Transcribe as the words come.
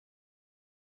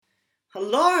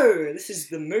Hello, this is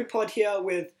the Moo Pod here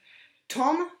with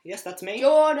Tom. Yes, that's me.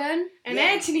 Jordan. And Yeah.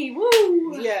 Anthony,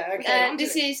 woo! Yeah, okay. And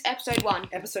this is episode 1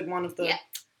 episode 1 of the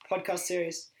podcast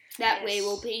series. that we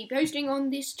will be posting on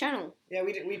this channel. Yeah,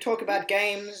 we talk about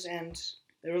games and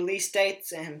the release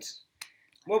dates and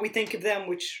what we think of them,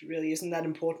 which really isn't that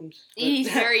important. It is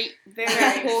very,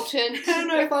 very important.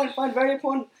 No, fine, very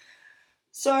important.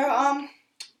 So,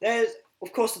 there's,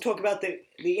 of course, to talk about the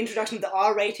introduction of the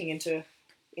R rating into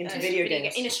video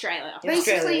games. In Australia. In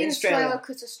Australia,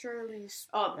 because Australia's...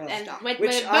 And we're Which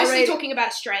mostly R-rating- talking about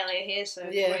Australia here, so...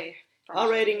 Yeah. we're from R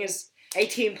rating Australia. is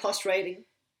 18 plus rating,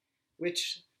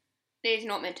 which It's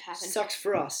not meant to happen. sucks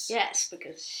for us. Yes,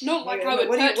 because... Not like Yeah, I would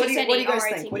what do purchase you any guys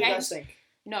R-rating think? What do you guys games. think?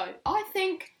 No, I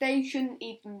think they shouldn't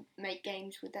even make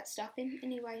games with that stuff in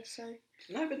anyway, so...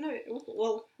 No,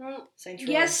 well, Saints Row.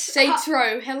 Yes. Saints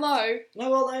Row, hello. No,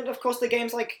 well, and of course the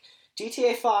games like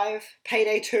GTA 5,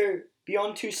 Payday 2,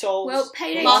 Beyond Two Souls. Well,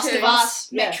 Payday Last 2... of Us,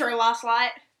 Yeah. Metro Last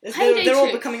Light, Payday they're all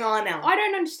 2. becoming R now. I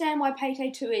don't understand why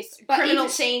Payday 2 is... But criminal even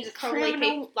scenes, probably criminal-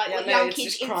 people, like Yeah, what no, young it's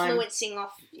kids just crime. influencing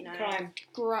off, Crime.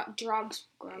 drugs...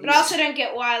 But I also don't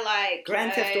get why, like...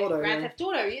 Grand Theft Auto, Grand yeah. Theft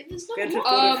Auto, there's no Grand Theft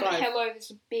more Auto 5. hello, there's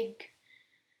a big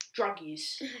drug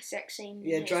use. sex scene.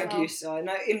 Yeah, as drug well. use.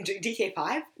 No, in GTA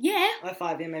 5? Yeah. Oh,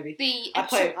 5, yeah, maybe. The I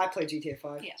episode- play GTA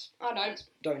 5. Yes. I don't.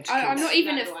 Don't. I'm kids. not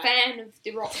even a Neither way. fan of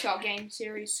the Rockstar game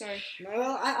series, so No,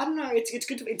 well, I don't know. It's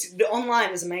good. The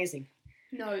online is amazing.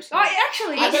 no. It's Oh, not.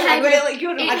 actually, I it's got- really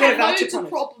good. It I got a had voucher loads on of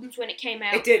it. problems when it came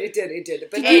out. It did.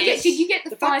 But Did you get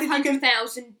the the fact that you can-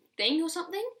 500,000 thing or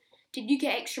something? Did you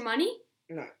get extra money?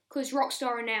 No. Because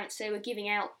Rockstar announced they were giving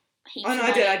out heaps Oh no, of I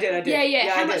money. did.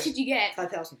 Yeah. How I much did. did you get?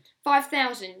 5,000.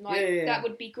 5,000. Like Yeah. that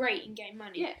would be great in game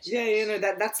money. Yes. Yeah, no,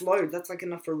 that's load. That's like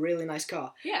enough for a really nice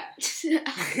car. Yeah.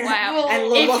 Wow. And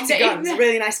If lots of they- guns. A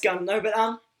really nice gun. No, but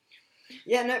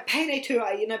yeah, no, Payday 2.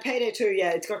 Payday 2.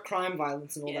 Yeah, it's got crime,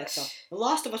 violence, and all that Yes. stuff. The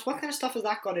Last of Us. What kind of stuff has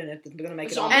that got in it that's gonna make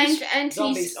it? Zombies. And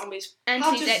Zombies. Zombies.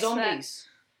 How he's just expert. zombies?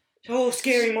 Oh,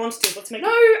 scary monsters. Let's make No,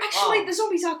 it. actually, Oh. the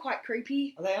zombies are quite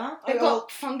creepy. Oh, they are. They've Oh,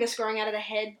 got fungus growing out of their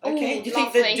head. okay. Ooh, Do you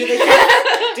think lovely.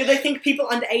 do they think people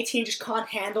under 18 just can't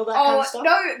handle that kind Oh, of stuff?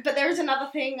 no, but there is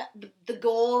another thing. The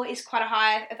gore is quite a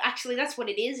high... Actually, that's what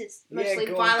it is. It's Yeah, mostly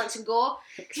gore. violence and gore.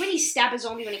 Because when you stab a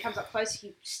zombie, when he comes up close,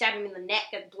 you stab him in the neck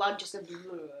and blood just goes...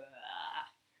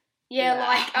 Yeah,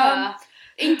 like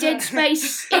in Dead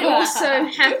Space, it also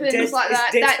happens Dead, like that.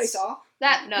 Is Dead That's Space R?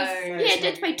 that. No. yeah, it's Dead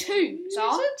not. Space 2.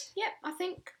 So, it? yep, I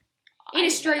think I in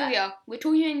didn't know that. Australia, we're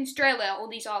talking in Australia. All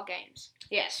these are games,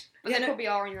 Yes. but Yeah, they no, probably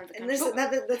are in other And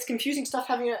countries. that's confusing stuff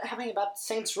having about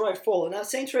Saints Row 4. Now,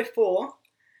 Saints Row 4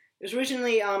 was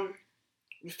originally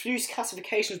refused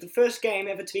classification as the first game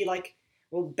ever to be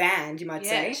banned, you might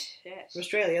say, Yes. in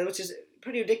Australia, which is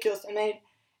pretty ridiculous. And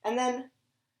then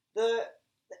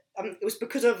it was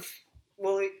because of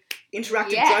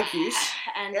interactive drug use.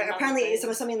 And Yeah, another apparently, thing. there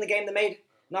was something in the game that made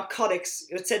narcotics.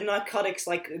 It said narcotics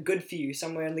good for you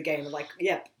somewhere in the game.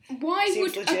 Yep. Why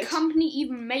seems would a legit. company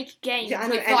even make games Yeah, I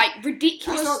know, with and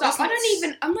ridiculous that's stuff?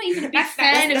 not- I'm not even a big That's-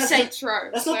 fan of that's- Saints Row.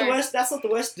 That's not the worst. That's not the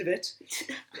worst of it.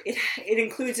 It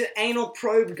includes an anal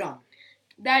probe gun.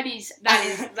 That is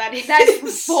That's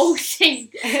revolting.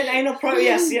 An anal probe,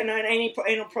 yes, an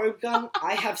anal probe gun.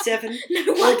 I have 7,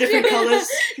 No all wonder, different colours.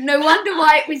 no wonder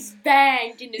why it was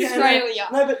banned in Yeah, Australia.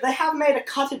 No, but they have made a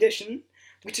cut edition,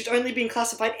 which has only been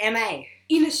classified MA.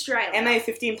 in Australia. MA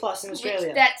 15 plus in Which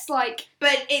Australia. that's like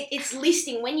But it's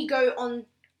listing, when you go on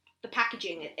the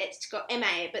packaging, it's got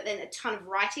MA, but then a ton of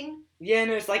writing. Yeah,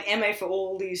 no, it's like MA for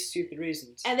all these stupid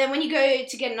reasons. And then when you go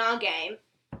to get an R game,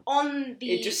 on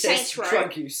the It just says Saints Row,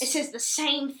 drug use. it says the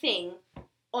same thing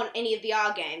on any of the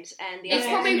R games. And the it's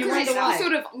other probably and you because it's wonder why.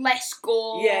 sort of less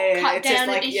gore, Yeah, cut it's just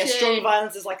down edition. strong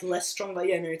violence is less strong, but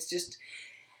yeah, no, it's just...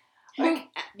 Well,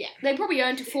 yeah. they probably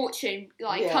earned a fortune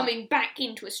Yeah. coming back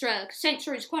into Australia. Because Saints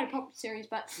Row is quite a popular series,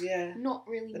 but Yeah, not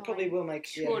really. they mine. probably will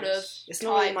make... Yeah, Sort of it's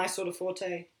not really type. my sort of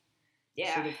forte.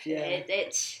 Yeah, Sort of, yeah.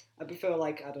 It's I prefer,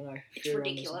 I don't know... it's Fear Realms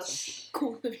and ridiculous.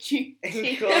 Call of Duty.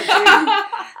 stuff. Call of Duty.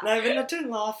 No, but don't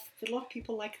laugh. A lot of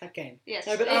people like that game. Yes,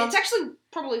 No, but, it's actually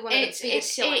probably one of the It's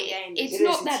biggest selling games. It's It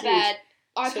not is, that it's huge. bad.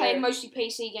 I So- play mostly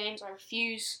PC games. I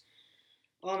refuse.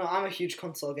 Oh no, I'm a huge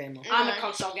console gamer. I'm a No.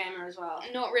 console gamer as well.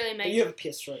 Not really, But mate. you have a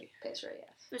PS3. PS3, yes.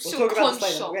 It's We'll still talk about this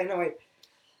later. console. Okay, no, wait.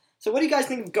 So what do you guys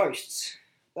think of Ghosts?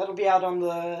 That'll be out on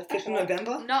the 5th of Okay.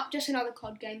 November. Not just another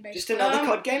COD game, basically. Just another Um,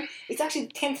 COD game. It's actually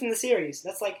the 10th in the series.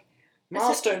 That's That's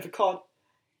milestone for COD.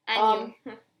 And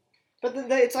But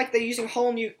it's like they're using a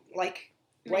whole new way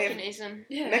of mechanism.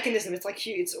 Yeah. mechanism. It's like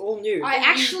it's all new. I Oh,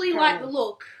 actually you- like the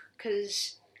look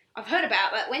because I've heard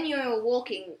about that when you're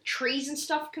walking, trees and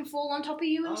stuff can fall on top of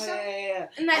you and Oh, stuff. yeah.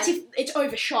 And that's if it's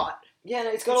overshot. Yeah,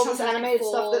 no, it's got And all this something can animated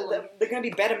stuff. fall They're going to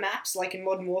be better maps, like in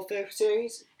Modern Warfare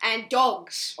series. And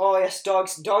dogs. Oh, yes,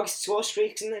 dogs, score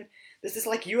streaks, and then there's this,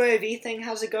 like, UAV thing.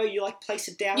 How's it go? You, like, place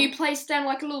it down. You place down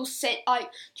like a little set, like,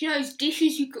 do you know those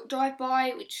dishes you drive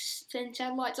by which send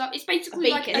satellites up? It's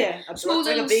basically like beacon. a small it's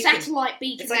like a little beacon. satellite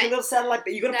beacon. It's like a little satellite,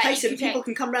 but you got to that place you it, and can people take.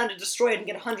 can come around and destroy it and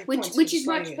get 100 points. Which for is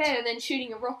much destroying it. better than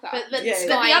shooting a rocket. But Yeah, the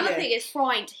Sky, other yeah. thing is,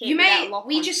 flying to hit you without lock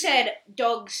we on. just said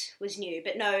dogs was new,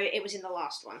 but no, it was in the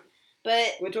last one.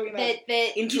 But We're talking about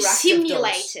you interactive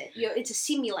simulate dogs. it. It's a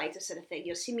simulator sort of thing.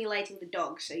 You're simulating the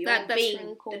dog, so you're That's being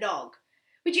really cool. the dog,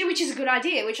 which is a good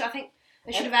idea. Which I think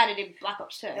they should have added in Black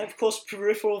Ops 2. And of course,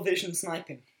 peripheral vision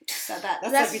sniping. So That's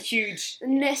That's- like a huge. A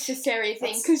necessary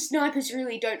thing, That's- because snipers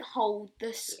really don't hold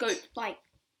the scope, like,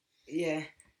 Yeah.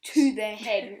 to their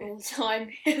head all the time.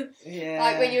 Yeah.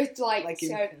 Like, when you're, Like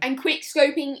so... in- And quick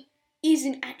scoping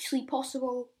isn't actually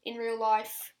possible in real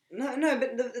life. No,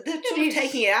 but they're sort It of is.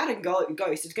 taking it out in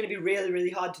Ghost. It's going to be really, really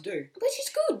hard to do. Which is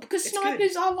good, because It's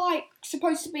snipers are, like,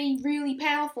 supposed to be really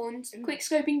powerful, and Mm. quick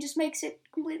scoping just makes it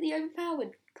completely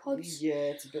overpowered. COD's, Yeah,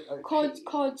 it's a bit. Okay.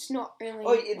 COD's not really...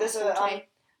 Oh, yeah, there's my forte.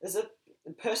 there's a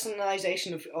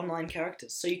personalization of online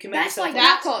characters, so you can make That's yourself.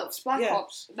 like Black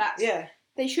Ops. Yeah. that's Yeah.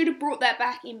 They should have brought that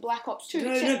back in Black Ops 2.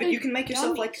 No, except but for you can make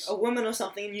yourself like dummies. a woman or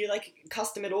something, and you like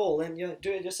custom it all, and you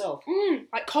do it yourself.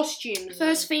 like costumes.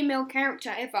 First female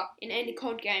character ever in any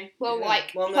COD game. Well, Yeah.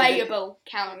 like, Well, no, playable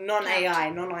character.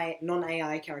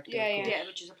 Non-AI character. Yeah, of yeah. course. yeah,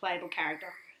 which is a playable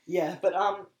character. Yeah, but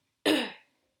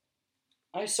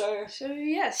so So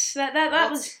yes, that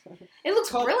was. that's- It looks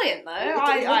COD brilliant though. It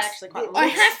I looks- actually quite it like I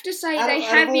it. have to say out they of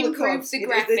have all the improved CODs, the it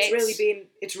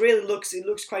graphics. it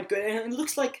looks quite good, and it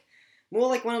looks like more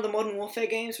like one of the Modern Warfare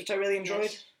games, which I really enjoyed.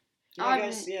 Yes. You know, I'm-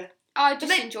 guys, yeah. I But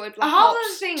just they- enjoyed Black half Ops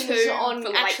of the things 2 on for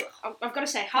like I've got to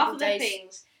say half couple of the days.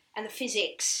 things and the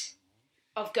physics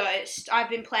of Ghost. I've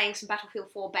been playing some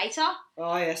Battlefield 4 beta.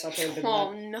 Oh yes, I played a bit Oh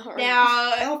of that. no.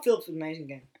 Now, Battlefield's an amazing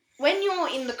game. when you're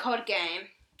in the COD game,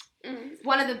 Mm.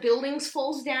 one of the buildings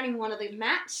falls down in one of the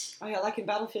maps. Oh yeah, like in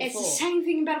Battlefield It's 4. the same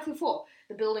thing in Battlefield 4.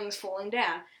 The building's falling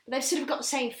down, but they've sort of got the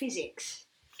same physics.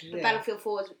 But Yeah. Battlefield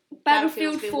 4 Battlefield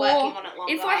Battlefield's been 4. working on it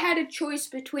longer. If I had a choice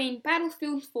between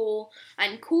Battlefield 4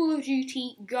 and Call of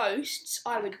Duty Ghosts,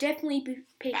 I would definitely be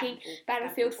picking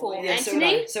Battlefield 4. Yeah, so would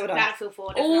Anthony? I. So would I. Battlefield 4,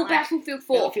 definitely. All Battlefield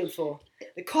 4. Battlefield 4.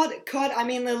 The COD. I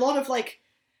mean, a lot of like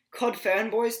COD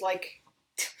fanboys. Like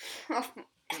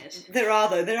Yes. there are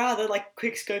though like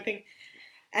quick scoping,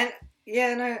 and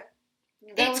yeah, no.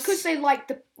 It's because they like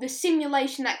the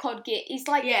simulation that COD get is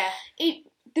like Yeah.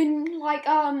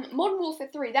 Modern Warfare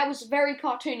 3, that was very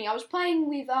cartoony. I was playing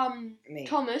with Me.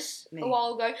 Thomas Me. a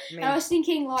while ago, Me. and I was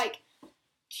thinking like,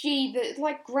 gee, the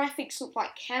like graphics look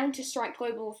like Counter-Strike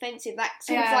Global Offensive, that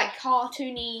sort of Yeah. like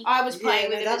cartoony. I was playing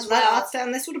with it that, as that well. art style,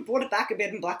 and they sort of brought it back a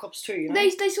bit in Black Ops 2, you know? They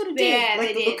sort of did. Yeah, like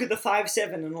they the did. look of the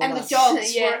 5.7 and all And that. the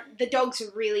dogs Yeah. the dogs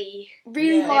are really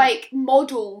Really Yeah. like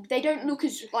modelled. They don't look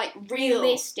as like Real.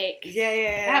 realistic. Yeah. they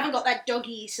haven't got that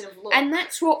doggy sort of look. And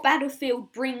that's what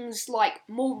Battlefield brings, like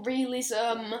more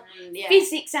realism, yeah.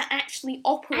 physics that actually And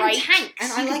operate. tanks. And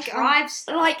you I can like, drive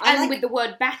stuff. I And like- with the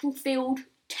word battlefield,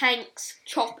 tanks,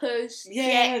 choppers,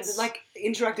 Yeah, jets. like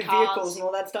interactive Cars. vehicles and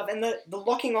all that stuff. And the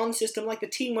locking on system, like the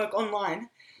teamwork online,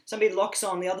 somebody locks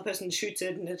on, the other person shoots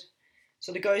it, and it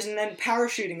sort of goes, and then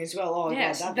parachuting as well. Oh,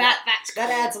 yes, God, that's that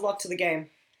cool. adds a lot to the game.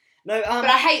 No, But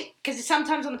I hate because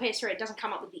sometimes on the PS3 it doesn't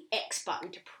come up with the X button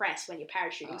to press when you're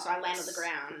parachuting, so I land on the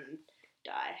ground and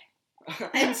die.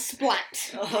 and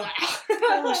splat.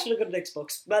 I should have got an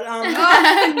Xbox, but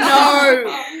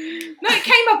No, it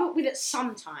came up with it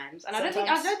sometimes, and I don't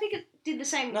Sometimes. think it did the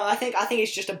same. No, I think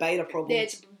it's just a beta problem. Yeah,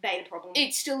 it's a beta problem.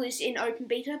 It still is in open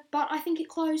beta, but I think it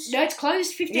closed. No, it's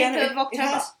closed 15th Yeah, no, of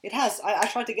October. It has. I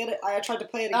tried to get it. I tried to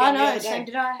play it again Oh the no, other so day.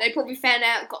 did I. They probably found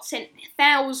out, got sent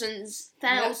thousands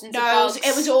No, of bugs.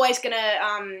 it was always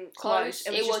gonna close.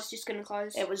 It was just going to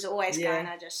close. It was always Yeah.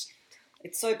 gonna just.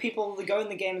 It's so people go in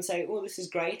the game and say, "Oh, this is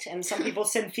great," and some people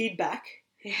send feedback,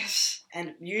 Yes.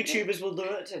 and YouTubers will do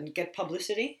it and get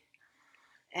publicity,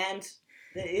 and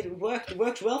it worked. It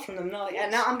worked well from them. Now,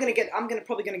 and now I'm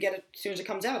probably gonna get it as soon as it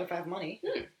comes out if I have money.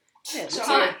 Yeah, it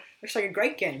So looks like a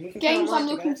great game. We can play Games online I'm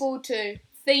with you looking guys. forward to.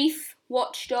 Thief,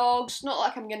 Watch Dogs. Not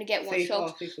like I'm going to get Watch Thief,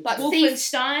 Dogs. Thief was But good. Thief-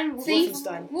 Wolfenstein. Thief,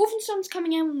 Wolfenstein. Wolfenstein's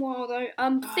coming out in a while though.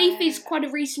 Oh, Thief is yeah. quite a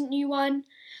recent new one.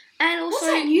 And also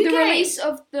that new the game? release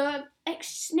of the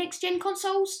next-gen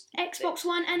consoles, Xbox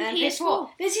One and PS4.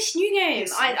 There's this new game.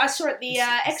 Yes. I saw at the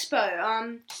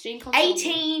Expo. Steam console.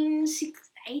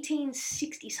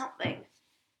 1860 something.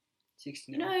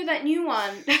 69. No, that new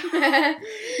one. No,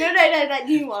 that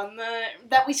new one.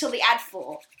 That we saw the ad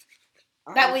for.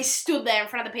 That we stood there in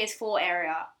front of the PS4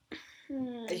 area.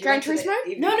 Gran Turismo?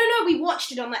 No, we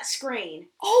watched it on that screen.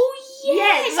 Oh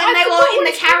yes, when they were in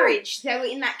the carriage. They were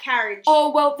in that carriage.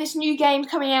 Oh well, this new game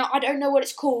coming out. I don't know what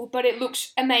it's called, but it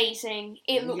looks amazing.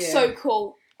 It looks so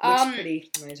cool. Looks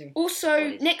pretty amazing.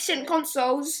 Also, next-gen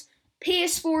consoles,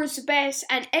 PS4 is the best,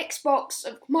 and Xbox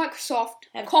of Microsoft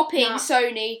copying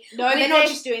Sony. No, they're not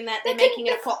just doing that. They're making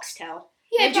it a Foxtel.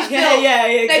 Yeah, They've just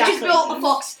exactly. They just built a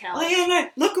Foxtel. Oh yeah, no.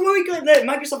 Look what we got there.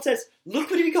 Microsoft says, look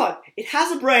what we got. It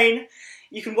has a brain.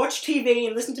 You can watch TV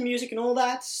and listen to music and all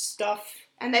that stuff.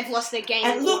 And they've lost their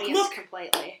gaming audience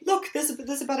completely. Look, there's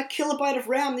about a kilobyte of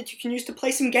RAM that you can use to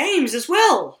play some games as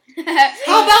well.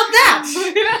 How about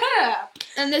that?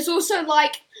 And there's also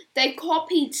they've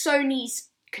copied Sony's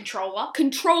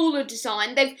controller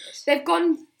design. They've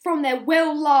gone from their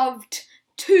well-loved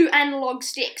 2 analog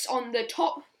sticks on the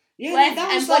top left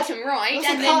and bottom right,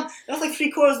 and then that's like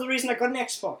 3/4 of the reason I got an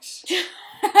Xbox.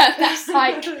 that's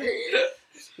like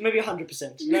maybe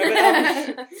 100%.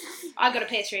 No, but, I got a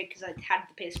PS3 because I had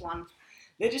the PS1.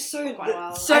 They're just so quite a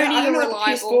while. Sony I don't know,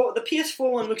 reliable. The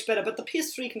PS4 one looks better, but the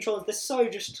PS3 controllers, they're so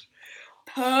just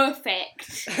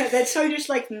perfect. they're so just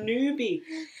like newbie.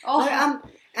 Oh, No,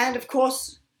 and of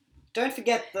course, don't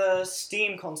forget the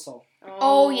Steam console.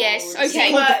 Oh yes, Is it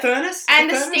okay. called the Furnace? And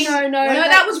the Furnace? Steam. No,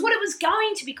 that was what it was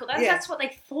going to be called. That's what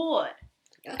they thought.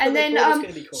 And then,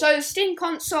 be cool. so the Steam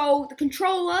console, the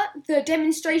controller, the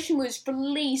demonstration was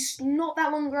released not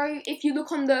that long ago. If you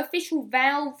look on the official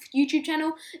Valve YouTube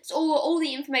channel, it's all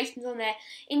the information's on there.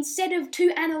 Instead of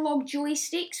 2 analog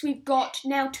joysticks, we've got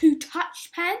now 2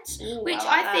 touchpads, which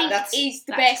I think is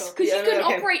the best because you can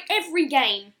operate every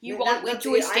game you want with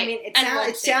joystick. I mean,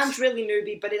 it sounds really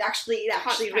newbie, but it actually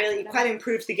really quite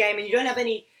improves the game, and you don't have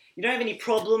any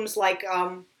problems like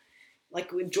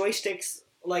with joysticks.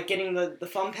 Like getting the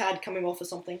thumb pad coming off or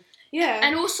something. Yeah.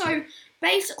 And also,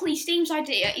 basically, Steam's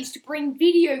idea is to bring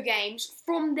video games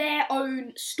from their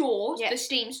own store, the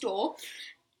Steam store,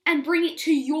 and bring it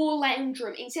to your lounge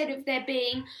room instead of there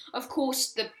being, of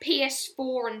course, the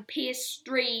PS4 and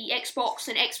PS3, Xbox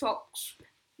and Xbox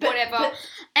whatever.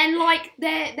 And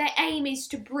their aim is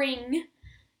to bring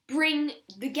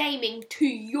the gaming to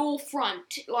your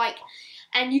front,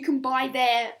 and you can buy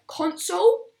their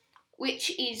console,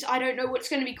 which is, I don't know what it's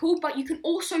going to be called, but you can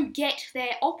also get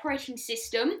their operating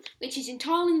system, which is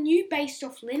entirely new, based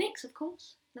off Linux, of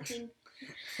course.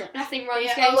 Nothing runs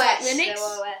games like Linux.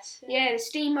 OS. Yeah, the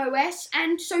Steam OS.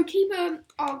 And so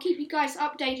I'll keep you guys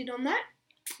updated on that.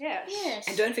 Yes.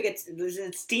 And don't forget, there's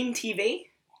a Steam TV.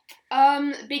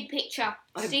 Big Picture.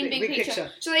 Oh, Steam Big Picture.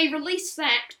 So they released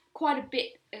that quite a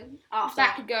bit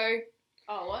back ago.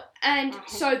 Oh, what? And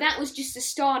so that was just the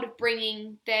start of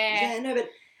bringing their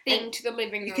thing to the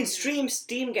living room. You can stream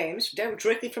Steam games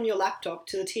directly from your laptop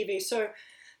to the TV. So,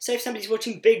 say if somebody's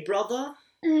watching Big Brother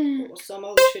or some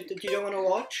other shit that you don't want to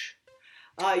watch,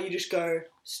 you just go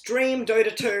stream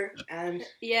Dota 2 and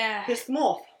piss them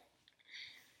off.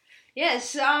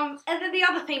 Yes, and then the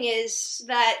other thing is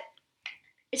that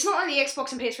it's not like the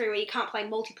Xbox and PS3 where you can't play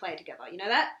multiplayer together, you know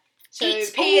that? So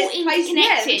it's all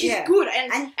interconnected. Which is good,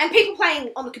 and people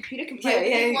playing on the computer can play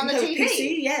with people on the TV.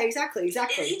 PC. Yeah, exactly.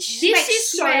 This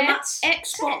is where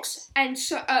Xbox and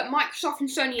Microsoft and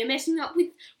Sony are messing up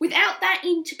with. Without that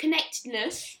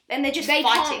interconnectedness, then they're just fighting.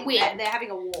 Can't win. They're having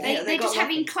a war. They're just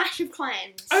having Clash of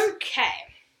Clans. Okay.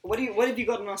 What have you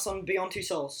gotten us on Beyond Two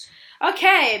Souls?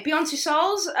 Okay, Beyond Two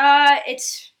Souls.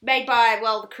 It's made by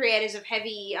the creators of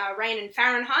Heavy Rain and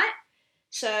Fahrenheit.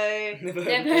 So Never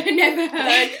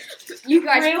heard. You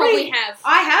guys probably have.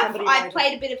 I have. I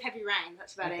played a bit of Heavy Rain.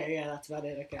 That's about it. Yeah, that's about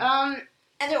it. Okay.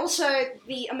 And also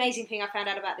the amazing thing I found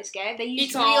out about this game, they used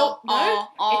it's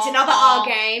another R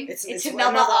game. It's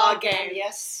another R game.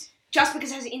 Yes. Just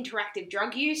because it has interactive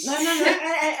drug use. No,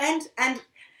 and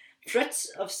threats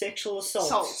of sexual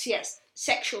assault. Yes,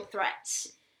 sexual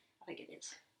threats. I think it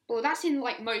is. Well, that's in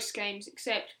most games,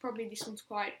 except probably this one's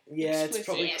quite explicit. It's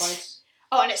probably quite.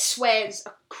 Oh, and it swears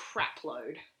a crap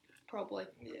load. Probably.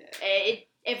 Yeah.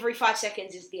 Every 5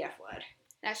 seconds is the F word.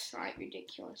 That's right,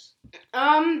 ridiculous.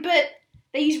 But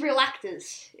they use real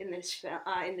actors in this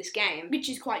game, Which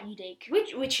is quite unique.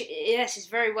 Which is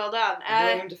very well done.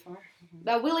 William Dafoe.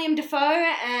 William Dafoe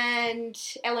and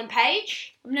Ellen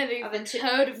Page. I've never even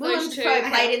heard of William those two. Dafoe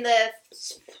played in the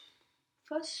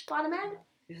first Spider-Man.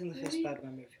 He was in the first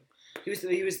Spider-Man movie. He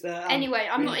was the. Anyway,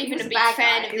 I'm not even a big bad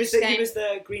fan guy. of this game. He was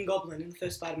the Green Goblin in the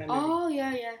first Spider-Man movie. Oh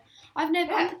yeah. I'm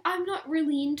not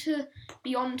really into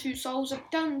Beyond Two Souls. I've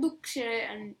done looks at it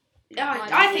and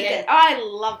I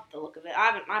love the look of it. I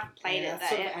haven't played it. That's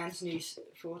sort of Anthony's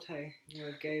forte,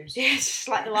 games. Yeah, it's just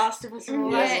like The Last of Us and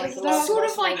all Yeah, that. like it's The Last sort of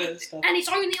of Us like, and all that stuff. and it's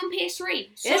only on PS3.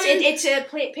 So, Yes, it's a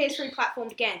PS3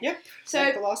 platformed game. Yep. So,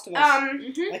 like The Last of Us.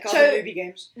 Mhm. Like so- other movie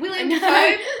games. William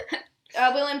Dafoe.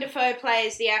 William Dafoe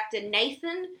plays the actor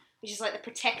Nathan, which is like the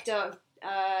protector of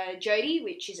Jodie,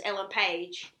 which is Ellen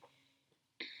Page.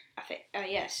 I think.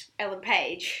 Yes, Ellen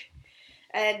Page.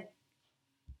 And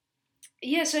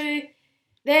yeah, so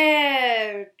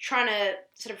they're trying to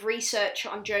sort of research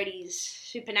on Jodie's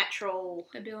supernatural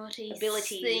abilities.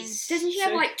 abilities. Doesn't she have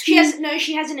So like two?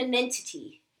 She has an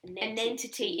entity. an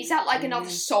entity. Is that like another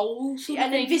soul sort of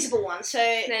An thing? invisible one. So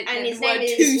The and his word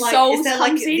name two is Like, souls is that like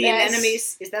comes in. the Yes.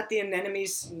 enemy's? Is that the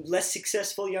enemy's less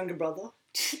successful younger brother?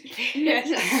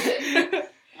 Yes.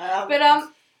 Um,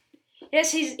 But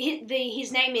yes,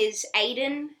 his name is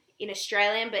Aiden in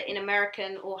Australian, but in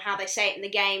American, or how they say it in the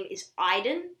game, is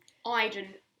Aiden. Aiden.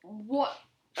 What?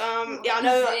 Yeah, I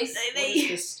know. Is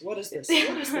this? what is this? What is this?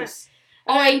 What is this?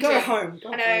 Aiden. Go home. Go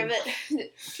I know, home. but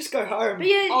Just go home.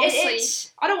 yeah, Obviously.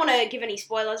 it's. I don't want to give any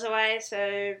spoilers away, so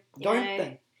you Don't know,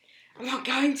 then. I'm not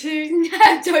going to.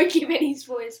 Don't give any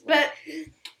spoilers. But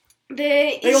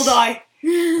there They all is. die.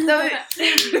 No,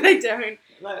 they don't.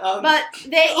 Like, But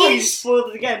there oh, you is spoiled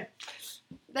it again.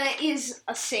 there is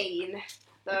a scene,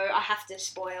 though I have to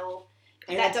spoil.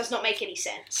 And That does not make any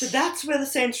sense. So that's where the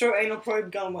Saints Row anal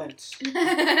probe gun went.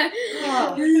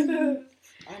 Oh. I don't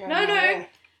No, know. no.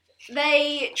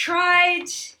 They tried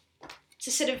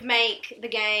to sort of make the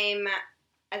game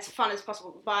as fun as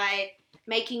possible by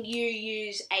making you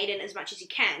use Aiden as much as you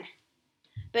can.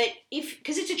 But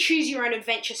because it's a choose your own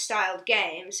adventure styled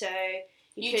game, so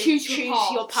you can choose choose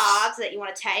your your paths that you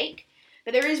want to take.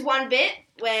 But there is one bit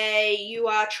where you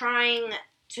are trying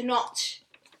to not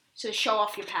sort of show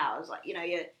off your powers, like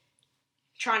you're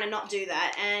trying to not do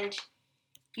that, and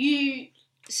you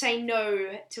say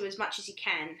no to as much as you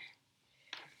can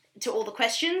to all the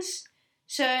questions.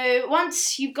 So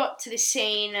once you've got to this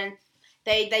scene and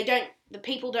the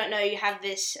people don't know you have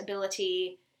this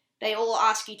ability, they all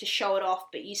ask you to show it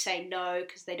off, but you say no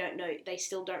because they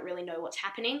still don't really know what's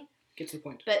happening. Get to the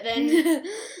point. But then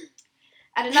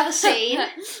at another scene,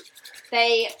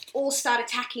 they all start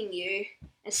attacking you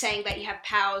and saying that you have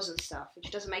powers and stuff,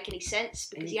 which doesn't make any sense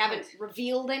because And you you haven't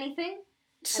revealed anything.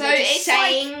 So and they're just it's like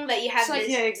saying that you have like-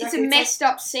 this. Yeah, it's exactly. a messed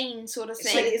up scene sort of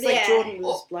It's thing. like, it's like Yeah. Jordan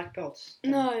with his black belt.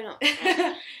 No.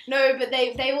 No, but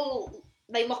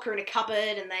they lock her in a cupboard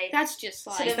and they. That's just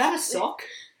like. Sort Is of- that a sock?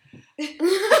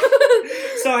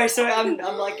 Sorry, I'm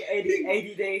like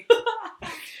ADD.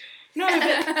 No,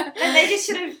 but and they just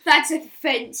sort of. That's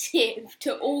offensive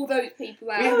to all those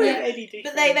people out We have there. ADD.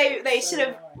 But they sort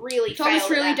of really. Thomas failed at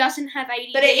really that. doesn't have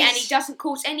ADD, But it and is- he doesn't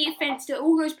cause any offence to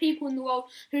all those people in the world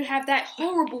who have that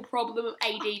horrible problem of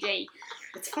ADD.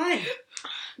 It's fine.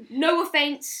 No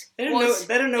offence. They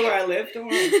don't know where I live. Don't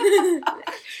worry.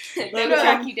 They No, will but,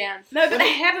 track you down. No, but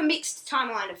they have a mixed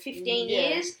timeline of 15 Yeah.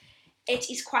 years.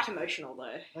 It is quite emotional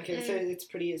though. Okay, so it's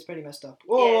pretty messed up.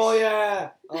 Oh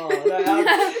yeah. Oh,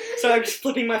 no, so I'm just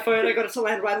flipping my phone. I got it to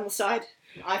land right on the side.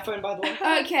 iPhone, by the way.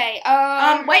 Okay.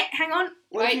 Wait, hang on.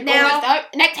 What have Wait, you now.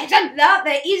 got? No, next section. No,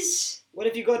 there is What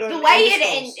have you got on the way Elder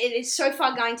Scrolls? it is so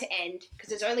far going to end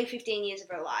because it's only 15 years of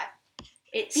her life.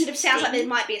 It sort of sounds like there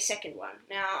might be a second one.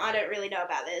 Now I don't really know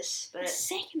about this, The but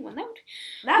second one. That would.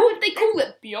 that What would they call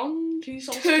it? Beyond Two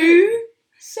Souls Two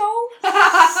Souls?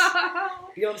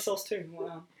 Beyond Souls 2.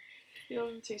 Wow.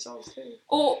 Beyond Two Souls 2.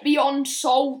 Or Beyond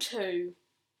Soul 2?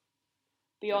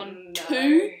 Beyond No.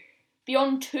 2?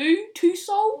 Beyond Two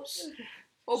Souls?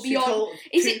 Or So Beyond... call-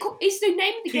 Is two- it? Is the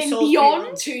name of the Two game Souls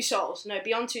Beyond? Two Souls. No,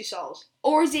 Beyond Two Souls.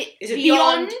 Or is it, Is it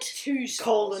Beyond Two Souls.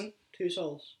 colon 2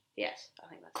 Souls? Yes, I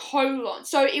think that's. colon?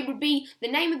 So it would be the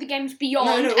name of the game's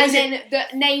Beyond, No, and is then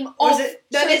the name Or of... is it?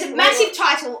 No, so- there's a wait, massive wait.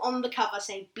 title on the cover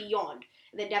saying Beyond,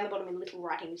 and then down the bottom in little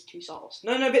writing is Two Souls.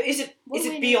 No, but is it What is do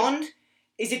we it do? Beyond?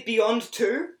 Is it Beyond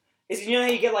 2? Is it, you know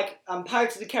how you get like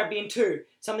Pirates of the Caribbean 2,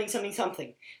 something. Is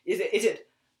it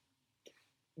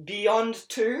Beyond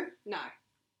 2 No,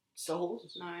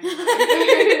 Souls? no.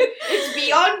 It's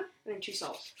Beyond and then Two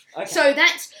Souls. Okay.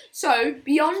 So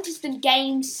Beyond is the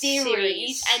game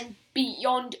series, and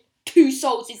Beyond Two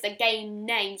Souls is the game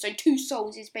name. So Two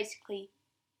Souls is basically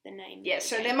the name. Yeah, of the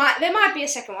so game. there might be a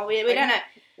second one. We don't know.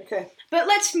 Okay. But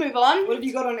let's move on. What have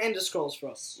you got on Ender Scrolls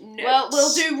for us? No. Well,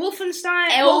 we'll do Wolfenstein.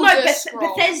 Elder well, no,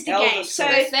 Scrolls. Bethesda Elder games. So,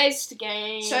 Scrolls. Bethesda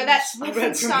games. so that's I read from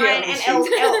Wolfenstein here and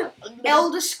on the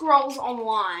Elder Scrolls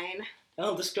Online.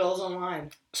 Elder Scrolls Online.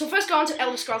 So first go on to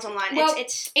Elder Scrolls Online. Well,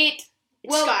 It's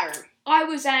well, Skyrim. I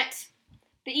was at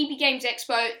the EB Games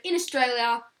Expo in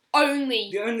Australia only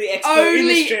The only expo in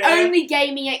Australia. only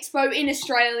gaming expo in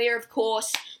Australia, of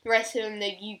course. The rest of them, the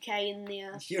UK and the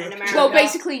Europe. America. well,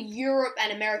 basically Europe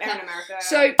and America.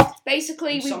 So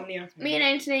basically, Insomnia. me and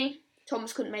Anthony,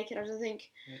 Thomas couldn't make it, I don't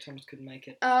think. Yeah, Thomas couldn't make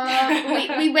it.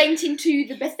 We went into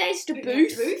the Bethesda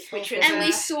booth, which was and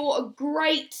we saw a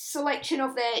great selection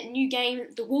of their new game,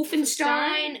 the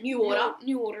Wolfenstein New Order.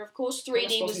 New Order, of course. 3D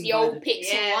Thomas was wasn't the old invited.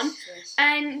 pixel one, Yes.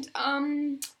 and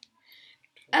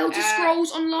Elder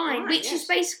Scrolls Online, right, which is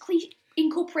basically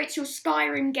incorporates your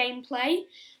Skyrim gameplay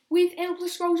with Elder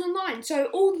Scrolls Online. So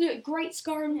all the great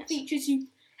Skyrim features you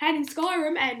had in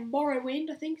Skyrim and Morrowind,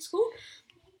 I think it's called,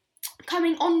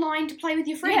 coming online to play with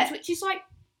your friends, which is like,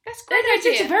 that's a great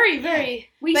idea. It's a very, very...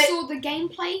 We saw the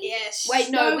gameplay. Yes. Wait,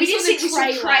 no, we saw didn't the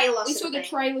see trailer. We sort saw of the thing.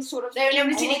 trailer sort of. There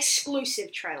was an in-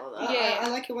 exclusive trailer, though. Yeah. I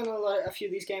like it when a few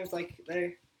of these games,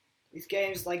 these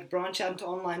games, branch out into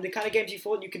online. The kind of games you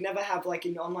thought you could never have,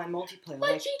 in online multiplayer.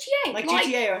 like GTA. Like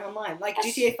GTA or online. Like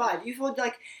GTA 5. You thought,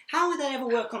 how would that ever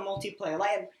work on multiplayer?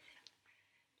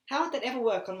 How would that ever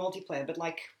work on multiplayer? But,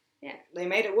 they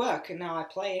made it work, and now I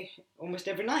play almost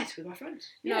every night with my friends.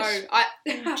 No, Yes.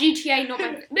 GTA not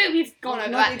my. We've gone over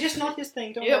that. Just not this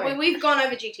thing, don't Yeah, worry. we've gone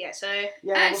over GTA, so...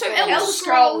 Yeah, And so we'll follow Elder that.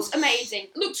 Scrolls, amazing.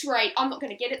 Looks great. I'm not going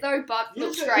to get it though, but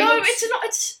looks Yeah, great. No, it's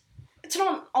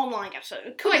an online game, so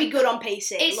it could be good on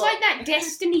PC. It's Look. like that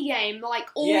Destiny game,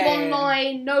 all Yeah, yeah, yeah.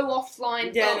 online, no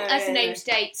offline, Yeah, well, no, as the yeah, name yeah.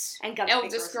 states. And Guns of Elder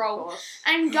Icarus, of Scroll. course.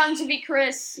 And Guns of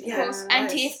Icarus, of Yeah, course, and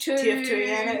nice. TF2. TF2,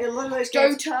 yeah, no, a lot of those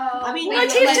games. Dota. I mean, No, Yeah,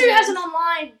 TF2 Legends. has an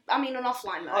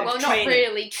offline mode. Well, not training.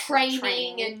 really.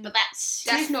 Training, and but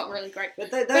that's not really great. But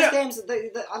those games,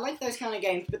 I like those kind of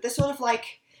games, but they're sort of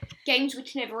Games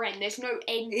which never end. There's no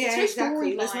end. yeah, There's no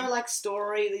exactly. There's storyline. no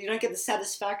story. You don't get the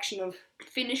satisfaction of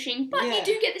Finishing, but Yeah. you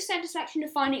do get the satisfaction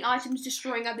of finding items,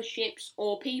 destroying other ships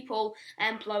or people,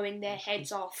 and blowing their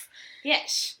heads off.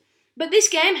 yes. But this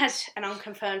game has an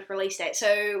unconfirmed release date,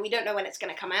 so we don't know when it's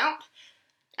going to come out.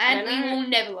 And I we don't know. will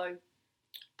never know.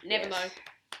 Never Yes.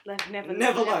 know. Never know.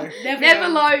 Never know. know. Never Never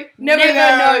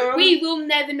know. know. We will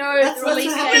never know That's the what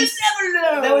release happens. date. Never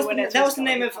know. that was the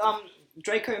name of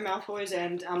Draco Malfoy's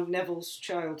and Neville's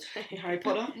child in Harry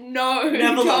Potter. No,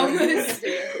 Never know. Thomas.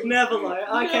 Never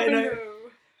know. Okay, no.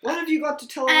 What have you got to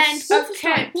tell And us?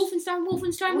 Wolfenstein,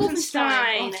 Wolfenstein.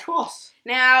 Wolfenstein. Of course.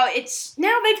 Now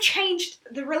they've changed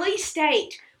the release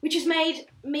date, which has made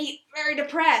me very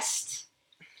depressed.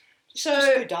 Just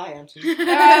So go die, Anthony.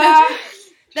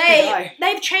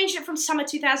 they've changed it from summer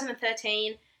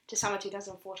 2013 to summer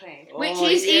 2014. Which Oh,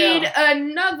 is yeah. in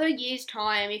another year's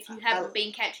time if you haven't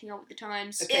been catching up with the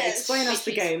times. Okay, Yes. explain us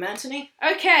the Which is- game, Anthony.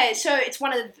 Okay, so it's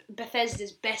one of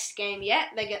Bethesda's best game yet.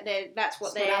 That's what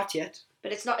It's they're. not out yet.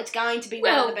 But it's not. It's going to be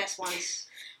one Well, of the best ones.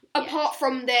 Apart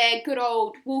from their good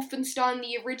old Wolfenstein,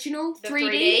 the original The 3D,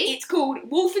 3D. it's called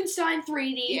Wolfenstein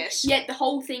 3D. Yes. Yet the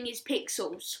whole thing is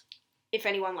pixels. If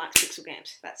anyone likes pixel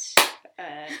games, that's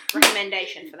a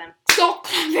recommendation for them. Stop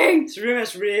clapping! This room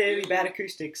has really bad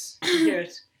acoustics. You can hear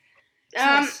it. It's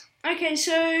nice. Okay,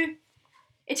 so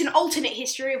it's an alternate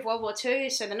history of World War II.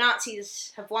 So the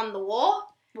Nazis have won the war.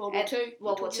 World War Two.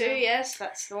 World War II, yes,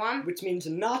 that's the one. Which means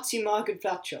Nazi Margaret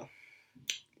Thatcher.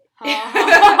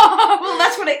 Well,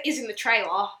 that's what it is in the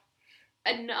trailer.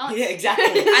 And nuts. Yeah,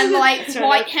 exactly. And That's where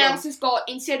White that's House from. has got,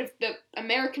 instead of the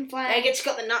American flag, It's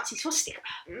got the Nazi swastika.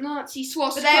 Nazi But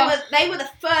swastika. they were the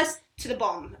first to the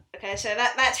bomb. Okay, so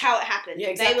that's how it happened. Yeah,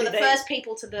 They were exactly, the they- first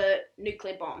people to the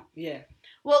nuclear bomb. Yeah.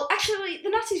 Well, actually, the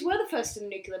Nazis were the first to the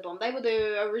nuclear bomb. They were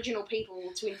the original people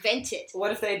to invent it.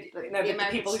 What if they? The No, but the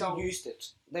American people stole. who used it.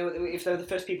 If they were the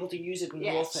first people to use it in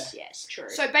warfare. Yes, true.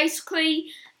 So basically,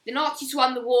 the Nazis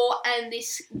won the war, and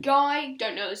this guy,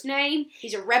 don't know his name,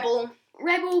 He's a rebel.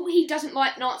 rebel, he doesn't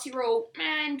like Nazi rule,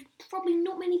 and probably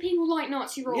not many people like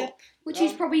Nazi rule, Yep. which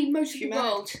is probably most of the humanity.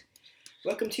 world.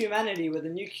 Welcome to humanity, where the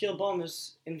nuclear bomb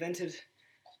was invented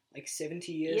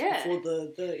 70 years Yeah. before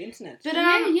the internet. But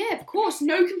Yeah, of course,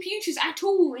 no computers at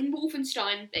all in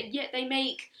Wolfenstein, and yet they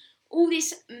make all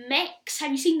this mechs.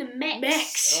 Have you seen the mechs?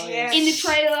 mechs. Oh, yes. In the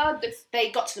trailer, They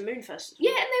got to the moon first.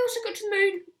 yeah, and they also got to the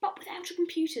moon, but without a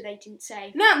computer, they didn't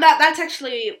say. No, that's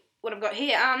actually what I've got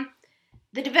here.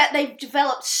 They've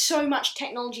developed so much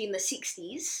technology in the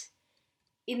 60s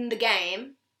in the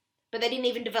game, but they didn't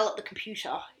even develop the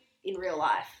computer in real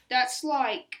life. That's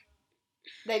like,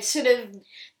 They've sort of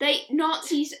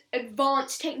Nazis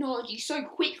advanced technology so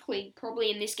quickly,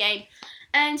 probably in this game.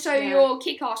 And so Yeah. you're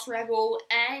kick-ass rebel,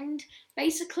 and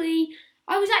basically,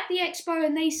 I was at the expo,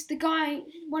 and the guy,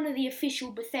 one of the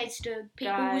official Bethesda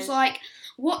people, was Guys. like,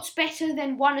 "What's better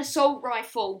than one assault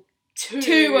rifle?"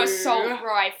 2 assault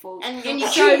rifles. And you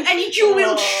So- dual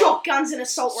wield shotguns and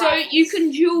assault So rifles. you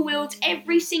can dual wield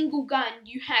every single gun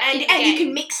you have in the and you game.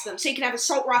 can mix them. So you can have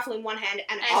assault rifle in one hand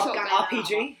and a And shotgun in another.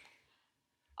 RPG.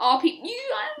 I think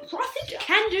you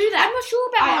can do that. I'm not sure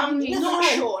about I'm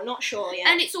RPG. not sure. Yeah.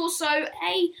 And it's also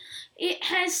it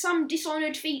has some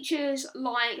Dishonored features,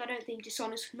 like, I don't think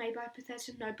Dishonored's made by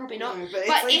Bethesda, no, probably not. No,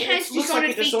 But it's it has looks like a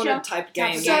Dishonored feature. Dishonored type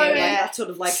game. So, Like that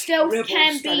sort of like Stealth rebel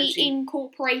can strategy. be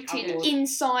incorporated Outlaws.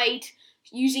 inside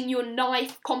using your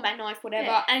knife, combat knife, whatever,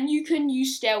 Yeah. and you can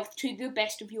use stealth to the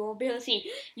best of your ability.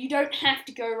 You don't have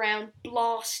to go around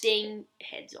blasting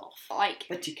heads off, like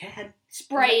But you can.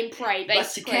 spray and pray, But you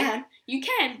basically. can. You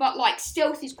can, but like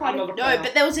stealth is quite I'm a... not a No,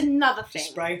 but there was another thing.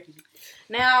 Spray.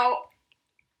 Now,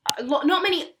 not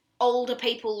many older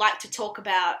people like to talk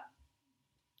about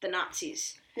the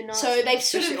Nazis. the Nazis. So they've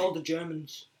sort Especially of, all the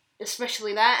Germans.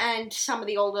 especially that, and some of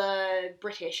the older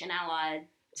British and Allied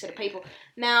sort of people.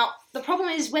 Now, the problem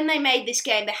is when they made this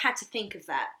game, they had to think of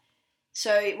that.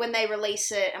 So when they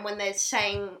release it, and when they're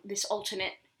saying this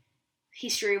alternate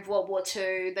history of World War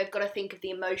II, they've got to think of the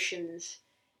emotions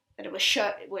that it was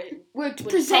were probably-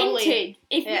 presented.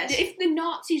 Yes. If the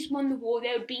Nazis won the war,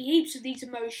 there would be heaps of these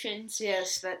emotions.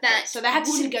 Yes, That so they had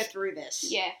to sort of wouldn't- go through this.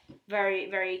 Yeah. Very,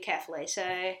 very carefully.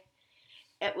 So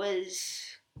it was,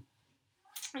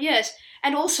 yes,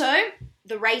 and also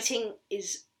the rating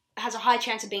has a high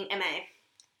chance of being MA.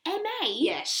 MA?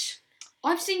 Yes.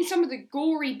 I've seen some of the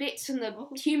gory bits and the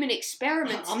human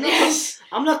experiments.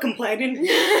 I'm not complaining.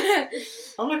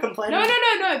 I'm not complaining.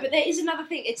 No. But there is another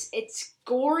thing. It's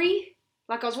gory.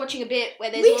 Like I was watching a bit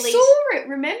where there's We all these. saw it,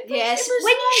 remember? Yes. It was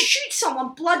When you shoot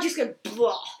someone, blood just goes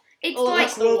blah. it's Oh, like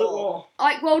that's World the at War.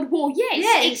 World War, yes,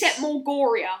 Yes. except more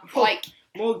gorier. Oh. Like,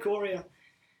 More Goria.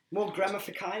 More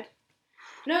Grammarified.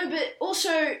 No, but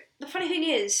also the funny thing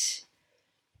is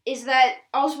that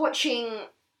I was watching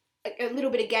a little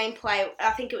bit of gameplay.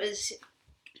 I think it was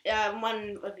some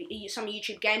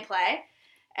YouTube gameplay,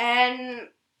 and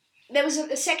there was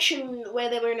a section where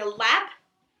they were in a lab,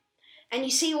 and you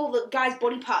see all the guys'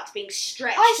 body parts being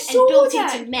stretched I and saw built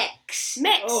that. into mechs.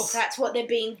 mechs. Oh. That's what they're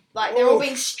being like. They're all Oh.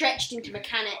 being stretched into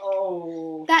mechanic.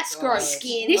 Oh. That's God. gross.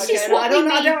 Skin. This Okay, is no, what I don't we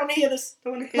know. I mean. don't want to hear this.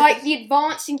 Don't want to hear Like this. the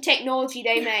advancing technology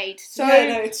they made. So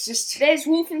yeah, no, it's just. there's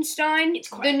Wolfenstein, It's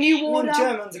quite the New I mean, Order.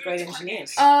 Germans are great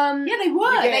engineers. Um, Yeah, they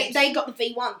were. The They, games. they got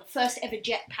the V1, the first ever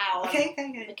jet power Okay.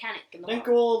 mechanic in the Don't world.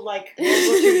 go all like World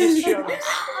War II history on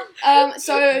us.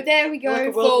 so there we go. Like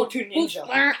a World War for II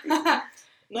ninja.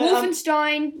 No,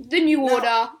 Wolfenstein, the New No.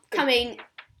 Order, coming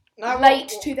now late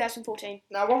what, 2014.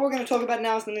 now what we're going to talk about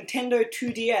now is the Nintendo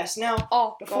 2DS. Now,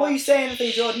 Oh, before God. you say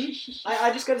anything, Jordan, I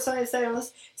just got to say on this.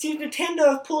 It seems Nintendo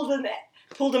have pulled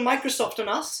a Microsoft on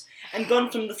us and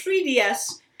gone from the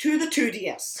 3DS to the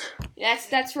 2DS.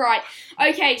 That's right.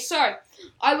 Okay, so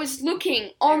I was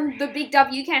looking on the Big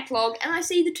W catalog and I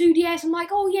see the 2DS. I'm like,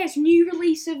 oh yes, new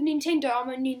release of Nintendo. I'm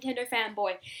a Nintendo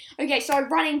fanboy. Okay, so I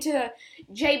run into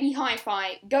JB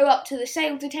Hi-Fi, go up to the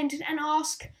sales attendant and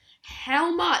ask,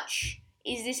 how much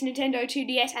is this Nintendo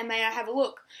 2DS and may I have a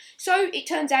look? So it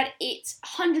turns out it's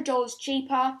 $100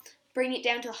 cheaper, bring it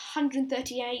down to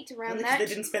 $138 around Because that. they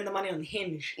didn't spend the money on the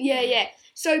hinge. Yeah.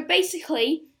 So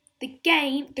basically,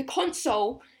 the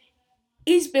console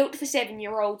is built for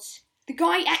 7-year-olds. The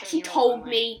guy actually 7-year-old, told right?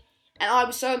 me, and I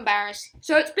was so embarrassed.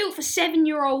 So it's built for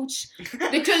 7-year-olds. The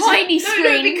Because tiny no,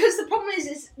 screen. because the problem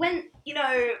is when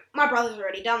my brother's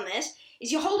already done this.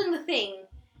 Is you're holding the thing,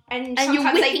 and And you're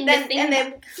sometimes whipping the thing and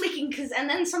they're flicking and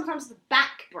then sometimes the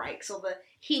back breaks or the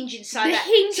hinge inside the that.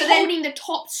 hinge So then holding the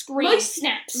top screen most-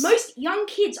 snaps. most young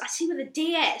kids I see with a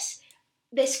DS,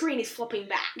 their screen is flopping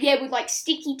back. Yeah, with like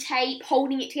sticky tape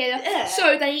holding it together. Yeah.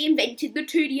 So they invented the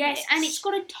 2DS, Yes. and it's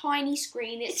got a tiny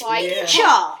screen. It's It's like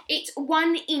Yeah. it's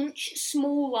 1 inch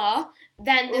smaller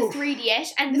than the Oof.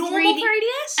 3DS, and the Normal 3D,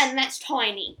 3DS. and that's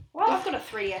tiny. Well, I've got a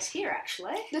 3DS here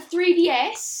actually. The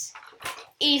 3DS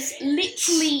is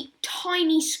literally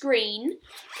tiny screen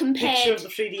Picture compared of the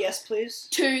 3DS, please.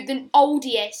 to the old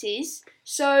DS's.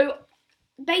 So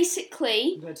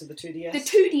basically, Compared to the 2DS. the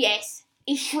 2DS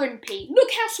is shrimpy. Look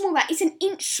how small that is. It's 1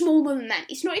 inch smaller than that.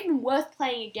 It's not even worth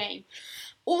playing a game.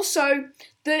 Also,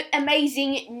 the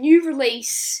amazing new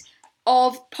release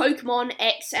of Pokemon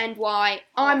X and Y.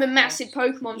 I'm a massive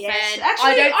Pokemon Yes. fan.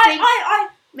 Actually, I don't think I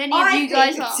many of I you think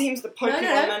guys It are. seems the Pokemon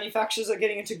no. manufacturers are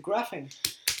getting into graphing.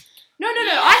 No.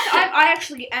 I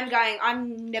actually am going. I've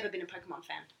never been a Pokemon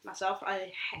fan myself.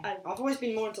 I've always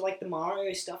been more into like the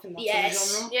Mario stuff and that Yes.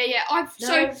 sort of genre. Yeah.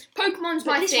 No. So Pokemon's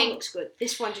but my this thing. one looks good.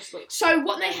 This one just looks. So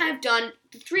what they have done,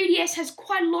 the 3DS has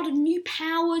quite a lot of new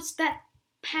powers that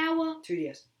power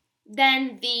 2DS.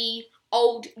 than the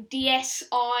old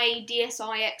DSi,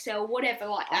 DSi XL, whatever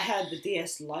like I that. had the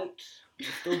DS Lite. I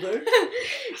still do.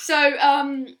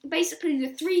 So, basically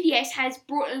the 3DS has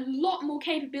brought a lot more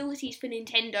capabilities for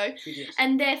Nintendo, 3DS.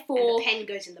 and And therefore the pen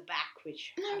goes in the back,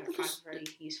 which No, I don't find because very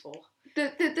useful. the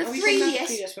Are we talking about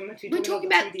 3DS... 3DS? We're talking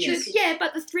about... 3DS. Yeah,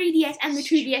 but the 3DS and the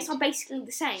 2DS are basically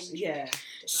the same. Yeah.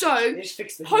 So, They just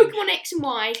fixed the Pokemon X and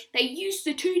Y, they used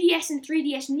the 2DS and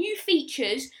 3DS new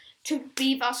features to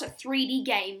give us a 3D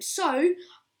game. So,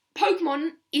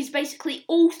 Pokemon is basically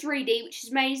all 3D, which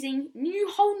is amazing.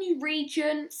 Whole new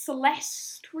region,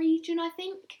 Celeste region, I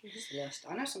think. Celeste.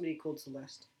 I know somebody called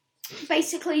Celeste.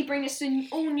 Basically bring us an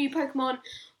all new Pokemon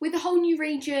with a whole new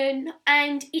region,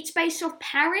 and it's based off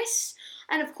Paris.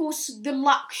 And of course, the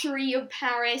luxury of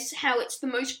Paris, how it's the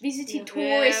most visited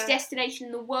tourist destination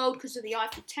in the world because of the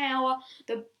Eiffel Tower,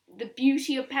 the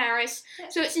beauty of Paris.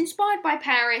 So it's inspired by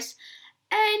Paris,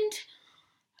 and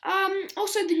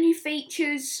also the new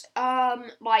features,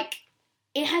 like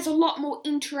it has a lot more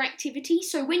interactivity.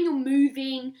 So when you're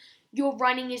moving, your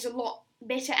running is a lot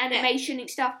better animation and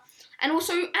stuff. And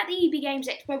also at the EB Games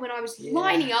Expo, when I was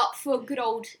lining up for good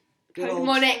old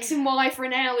Pokemon X and Y for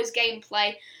an hour's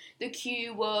gameplay, the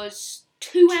queue was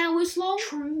 2 hours long.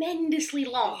 Tremendously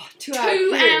long. 2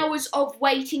 2 hours of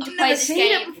waiting to play this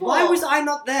game. Why was I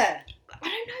not there? I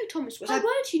don't know, Thomas. Was Why I-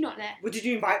 weren't you not there? Well, did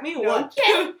you invite me or No. what?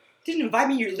 Yeah. Didn't invite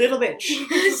me, you little bitch.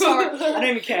 Sorry. I don't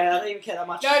even care. I don't even care that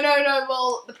much. No.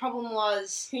 Well, the problem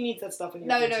was... Who needs that stuff in your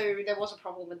No, face? there was a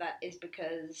problem with that. Is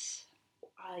because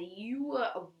you were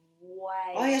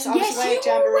away. Oh, yes, I was Yes, away at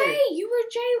you were Jamboree. away. You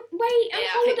were away on Yeah, I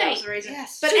think holiday. that was the reason.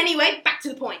 Yes. But anyway, back to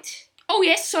the point. Oh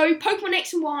yes, so Pokemon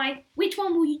X and Y. Which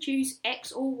one will you choose,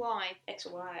 X or Y? X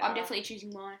or Y. I'm definitely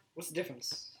choosing Y. What's the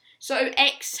difference? So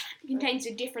X contains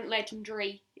a different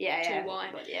legendary, Yeah. to Y.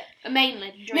 But yeah. a main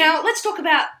legendary. Now let's talk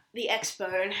about the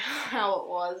Expo and how it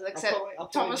was. Except I'll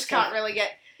probably Thomas just can't really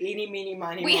get. Eeny, meeny,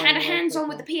 miny, we miny, had a moe, hands-on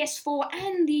with Pokemon. the PS4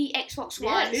 and the Xbox Yeah,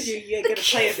 One. Did you? Yeah, The get to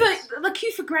play queue, a bit. for, the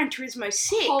queue for Gran Turismo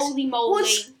 6 Holy moly!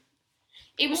 was...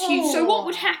 It was huge. So Oh. what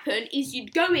would happen is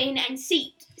you'd go in and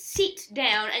sit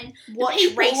down, and watch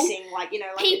people- racing, like, you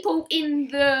know, like people in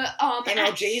the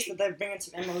MLGs, that they're bringing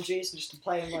some MLGs just to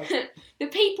play and like. the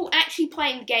people actually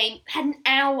playing the game had an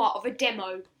hour of a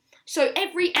demo. So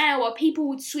every hour, people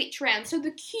would switch around. So the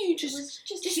queue just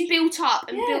built up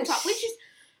and built up, Yes. which is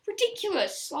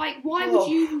ridiculous. Like, why Oh,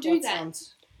 would you even do that?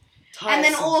 sounds And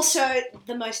then tiresome. also,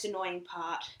 the most annoying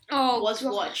part Oh, was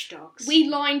God. Watch Dogs. We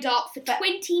lined up for But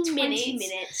 20 20 minutes.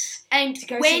 minutes. And to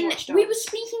go see when Watch we Dogs. were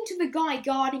speaking to the guy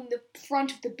guarding the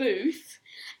front of the booth,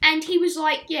 and he was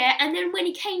like, yeah, and then when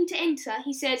he came to enter,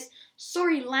 he says,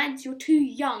 sorry lads, you're too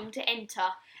young to enter.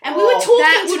 And we were talking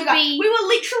that to would the guy. be- We were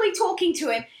literally talking to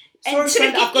him. Sorry, And sort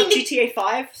friend, of I've got indi- GTA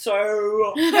 5, so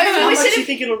how we were much sort do you of-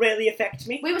 think it'll really affect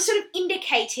me? we were sort of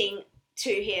indicating to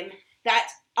him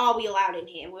that, are we allowed in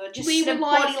here? We were just We sort of were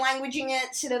like- body languaging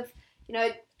it, sort of, you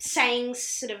know, saying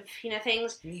sort of, you know,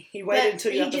 things. He waited But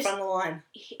until you he got the just- front of the line.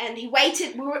 And he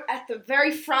waited. We were at the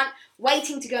very front,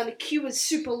 waiting to go, and the queue was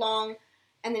super long.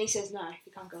 And then he says, no,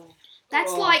 you can't go in.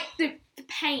 That's Oh. like the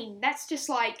pain. That's just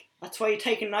like... That's why you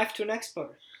take a knife to an expo.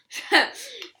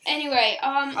 Anyway,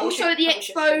 I wish also it- at the I wish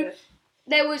it expo, should've.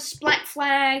 there was Black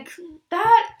Flag.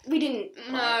 That, we didn't.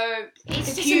 No, it's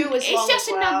The just, queue was it's long just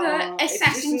as well. another It's just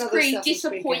Assassin's another Creed Assassin's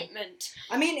Creed game. disappointment.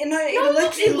 I mean, No,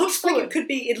 it looks like good. it could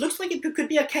be. It looks like it could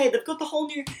be okay. They've got the whole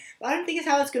new. I don't think it's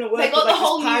how it's going to work. They got with, like, the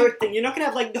whole this pirate thing. You're not going to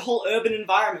have like the whole urban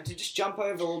environment to just jump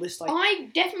over all this like. I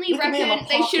definitely Look at me, I'm reckon a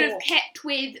they should have parkour. kept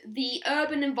with the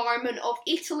urban environment of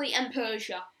Italy and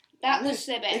Persia. That was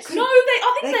their best. could- No,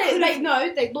 I think They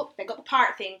could've- they got the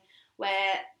pirate thing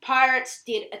where pirates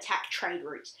did attack trade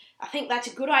routes. I think that's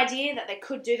a good idea that they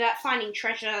could do that, finding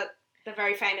treasure, the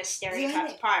very famous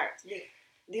stereotypes of pirates.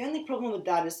 The only problem with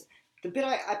that is the bit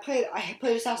I played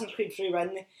Assassin's Creed 3, right?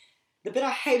 And the bit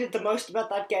I hated the most about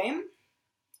that game.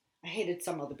 I hated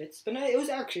some other bits, but no, it was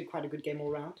actually quite a good game all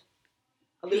round.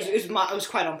 It was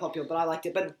quite unpopular, but I liked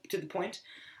it. But to the point,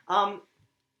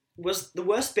 was the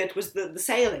worst bit was the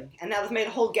sailing, and now they've made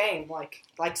a whole game like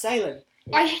sailing.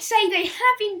 I say they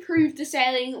have improved the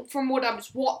sailing from what I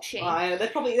was watching. They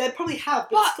probably have,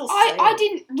 but, But still I sailing.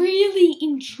 didn't really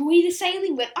enjoy the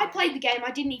sailing. When I played the game,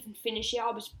 I didn't even finish it. I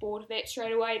was bored of it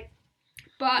straight away.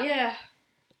 But Yeah.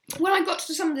 when I got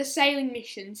to some of the sailing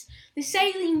missions, the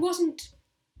sailing wasn't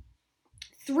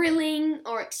thrilling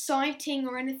or exciting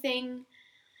or anything.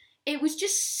 It was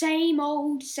just same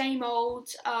old,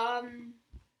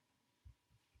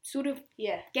 sort of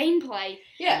Yeah. gameplay.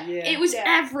 Yeah. Yeah. It was Yeah.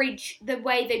 average the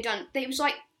way they done it. It was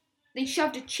like they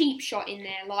shoved a cheap shot in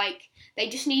there. Like they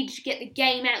just needed to get the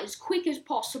game out as quick as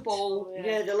possible.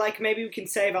 Yeah, they're like, maybe we can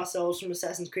save ourselves from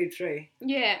Assassin's Creed 3.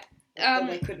 Yeah. But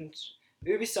they couldn't.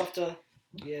 Ubisoft are...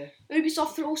 Yeah.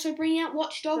 Ubisoft are also bringing out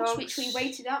Watch Dogs, which we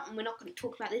waited up, and we're not going to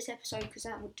talk about this episode because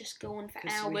that would just go on for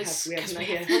hours. We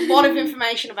have a lot of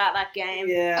information about that game.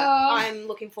 Yeah. I'm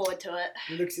looking forward to it.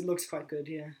 It looks quite good,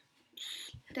 yeah.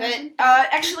 But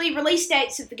actually, release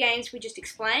dates of the games we just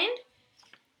explained.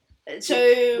 So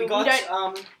we got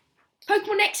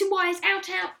Pokemon X and Y is out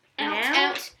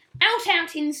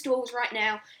in stores right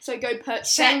now. So go purchase.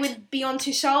 Same with Beyond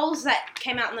Two Souls that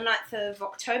came out on the 9th of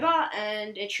October,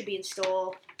 and it should be in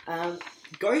store.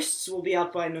 Ghosts will be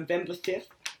out by November 5th,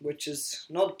 which is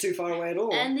not too far away at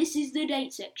all. And this is the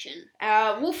date section.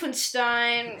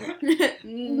 Wolfenstein.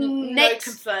 No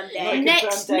confirmed date.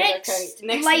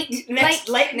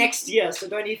 Late next year. So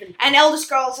don't even. And Elder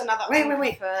Scrolls another.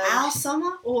 Wait. Our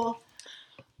summer or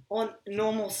on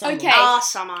normal summer? Okay. Our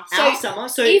summer. Our summer.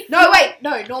 So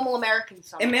normal American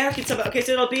summer. American summer. Okay,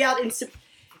 so it'll be out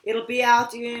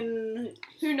in.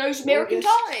 Who knows American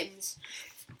times?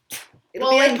 It'll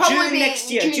be in June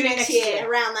next year. June next year.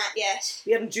 Around that, yes.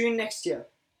 Yeah, in June next year.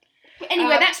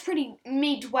 Anyway, that's pretty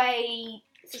midway.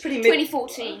 It's pretty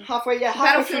 2014. Halfway through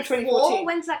Battlefield 2014. 4,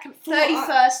 when's that come?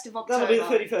 31st of October. That'll be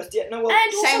the 31st, yeah. No, well,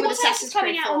 and same also, with what else is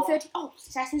coming Assassin's out on Creed 30? Oh,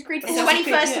 Assassin's Creed 4. The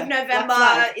 21st of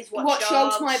November is Watch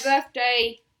Dogs. My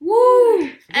birthday.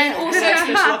 Woo! And also, also, a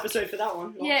special episode for that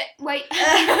one. Yeah, wait.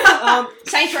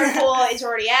 Saints Row 4 is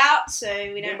already out, so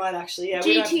we don't. We might actually, yeah.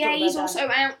 GTA is also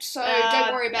out, so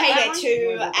don't worry about that.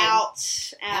 Payday 2 out.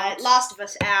 Last of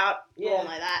Us out. Yeah. All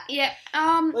like that. Yeah.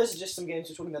 Those are just some games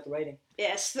we're talking about the rating.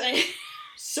 Yes.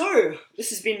 So, this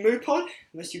has been MooPod,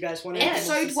 unless you guys want to...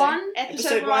 Episode 1.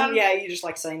 Episode 1, yeah, you just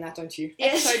like saying that, don't you?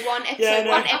 Yes. Episode 1, Yeah, episode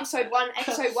no. 1, episode 1,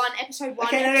 episode 1, episode 1,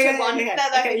 Okay, episode 1.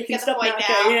 okay, you can stop now.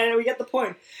 Okay, yeah, we get the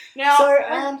point. Now, So,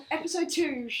 episode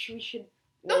 2, we should...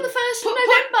 On the 1st of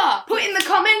November. Put in the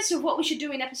comments of what we should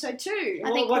do in episode 2.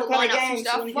 I think what we'll kind line of up some games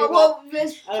stuff. you wanna hear Well,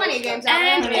 there's plenty of games out there.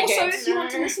 And Plenty of also, games. if you want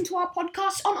to listen to our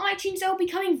podcast on iTunes, they'll be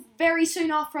coming very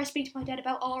soon after I speak to my dad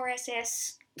about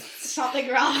RSS Something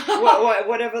wrong.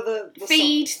 Whatever the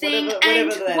feed thing.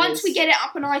 whatever that once is. we get it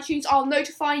up on iTunes, I'll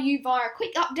notify you via a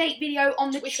quick update video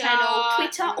on the channel.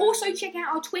 Twitter. Also, check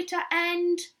out our Twitter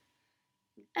and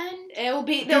There'll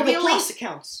be a Google link. Plus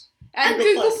accounts. And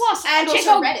Google Plus. And Check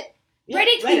also out Reddit.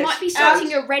 Reddit. We might be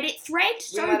starting a Reddit thread,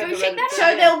 so might go have a check Reddit that out.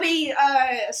 So there'll be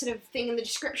a sort of thing in the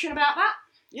description about that.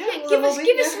 Yeah, give us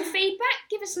some feedback.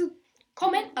 Give us a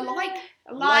comment, a like,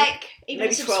 even a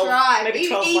maybe 12, subscribe. maybe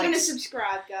 12 even a likes.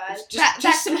 subscribe, guys.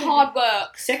 That's some hard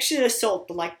work. Sexually assault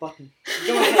the like button.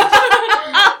 Go ahead.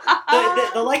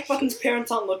 the like button's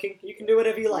parents aren't looking. You can do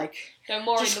whatever you like. Don't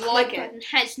worry, Just the like click it. button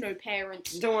has no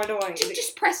parents. Don't worry.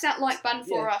 Just press that like button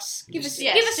for us. Give us some.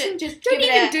 Don't give even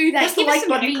it do that. Press the Give us like some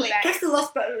button. feedback. Press the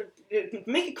last button.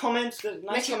 Make a comment. Nice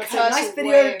Make a comment. Say, nice personal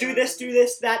video. way. Do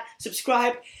this, that.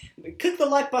 Subscribe. Click the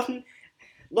like button.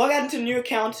 Log out into a new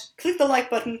account. Click the like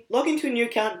button. Log into a new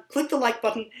account. Click the like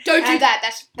button. Don't do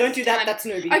that. Don't do that. That's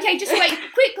newbie. Okay, just wait.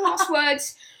 Quick last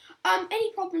words.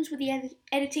 Any problems with the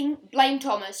editing? Blame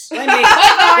Thomas. Blame me.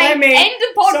 Bye-bye. Blame me. End the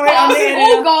Sorry, I'm podcast. the All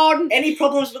editor. gone. Any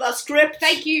problems with our script?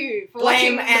 Thank you for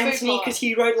watching Blame the Anthony MooPod. because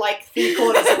he wrote like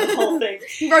 3/4 of the whole thing.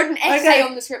 He wrote an essay Okay.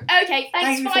 on the script. Okay, thanks.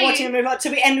 Thank you for Bye. watching the movie. So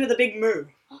we end with a big moo.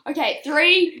 Okay,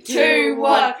 3, 2,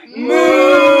 1.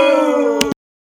 Moo!